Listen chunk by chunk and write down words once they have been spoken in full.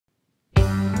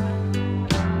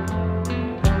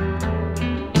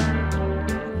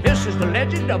This is the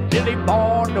legend of Billy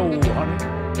Bardo, honey.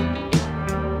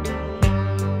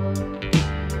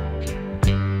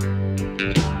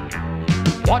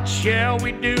 What shall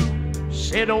we do?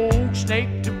 Said old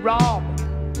Snake to Rob.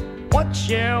 What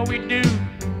shall we do?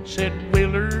 Said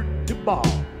Willard to Baugh.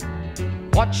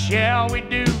 What shall we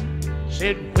do?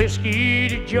 Said Whiskey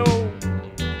to Joe.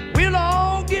 We'll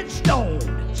all get stoned,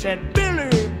 said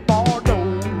Billy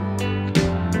Bardo.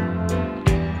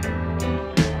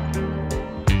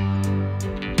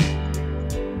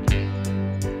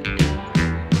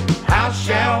 How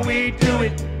shall we do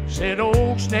it? Said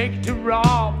old Snake to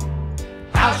Rob.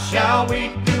 How shall we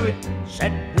do it?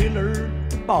 Said Willard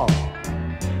to Baugh.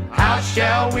 How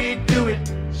shall we do it?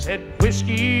 Said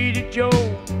Whiskey to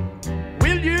Joe.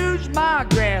 We'll use my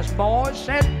grass, boys,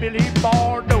 said Billy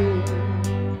Bardo.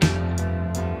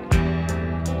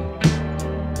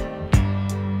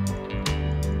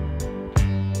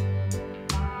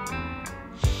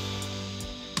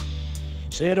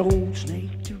 Said old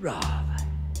Snake to Rob.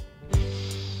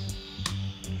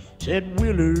 Said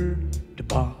Willard to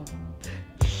Baugh.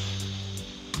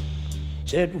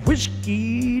 Said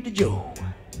Whiskey to Joe.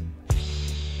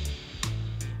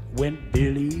 Went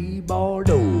Billy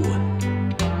Bardo.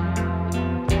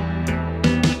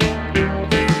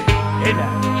 Hey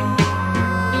now.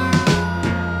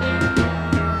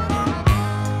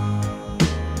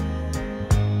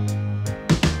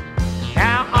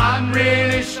 Now I'm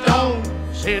really stoned,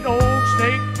 said old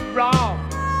Snake to Rob.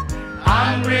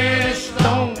 I'm really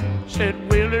stoned, said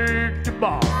Willard to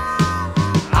Baugh.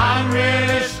 I'm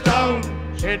really stoned,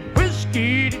 said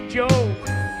Whiskey to Joe.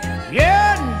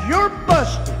 Yeah, and you're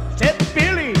busted, said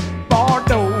Billy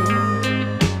Bardo.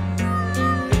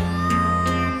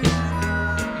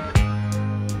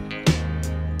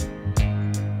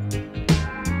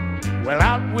 Well,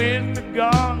 out with the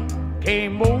gun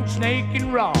came old Snake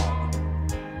and Rob.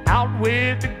 Out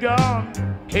with the gun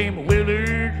came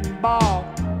Willard and Baugh.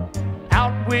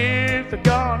 Out with the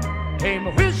gun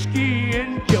came Whiskey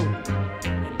and Joe.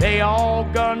 And they all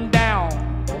gunned down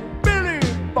on Billy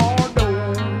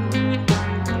Bardo.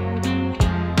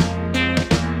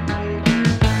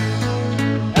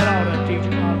 That ought to teach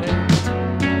him out there.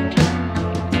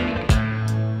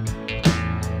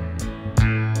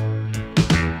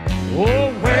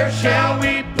 Oh, where shall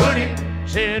we put him?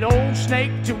 Said old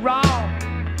Snake to Rob.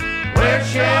 Where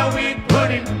shall we put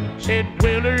him? Said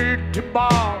Willard to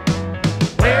Baugh.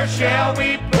 Where shall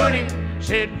we put him?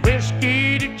 Said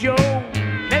Whiskey to Joe.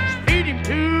 Let's feed him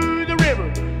to the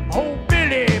river, oh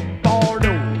Billy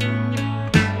Bardo.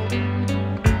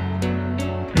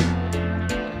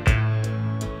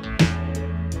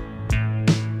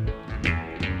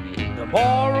 The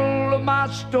moral of my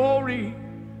story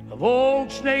of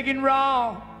old Snake and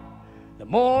Rob. The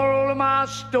moral of my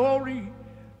story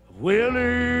of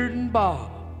Willard and Baugh.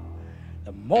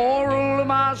 The moral of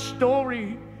my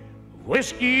story of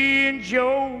Whiskey and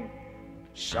Joe.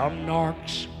 Some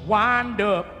narcs wind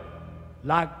up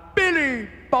like Billy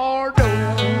Bardo.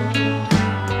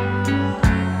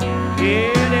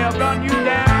 Yeah, they'll gun you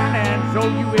down and throw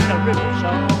you in the river,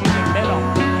 son.